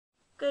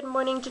Good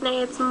morning,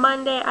 Janae. It's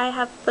Monday. I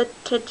have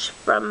footage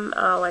from,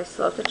 I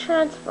still have to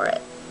transfer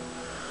it.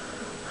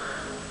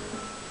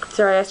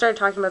 Sorry, I started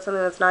talking about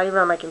something that's not even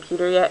on my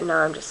computer yet, and now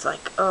I'm just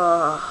like,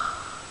 oh.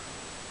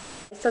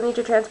 I still need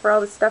to transfer all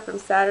this stuff from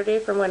Saturday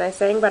from when I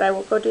sang, but I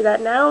will go do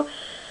that now.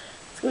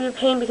 It's going to be a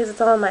pain because it's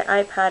all on my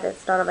iPad,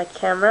 it's not on my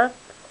camera.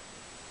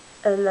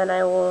 And then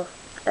I will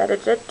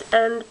edit it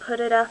and put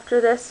it after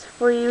this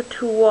for you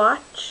to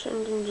watch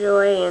and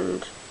enjoy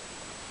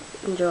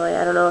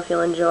I don't know if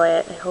you'll enjoy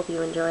it. I hope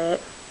you enjoy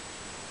it.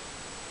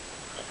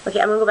 Okay,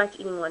 I'm gonna go back to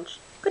eating lunch.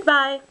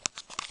 Goodbye!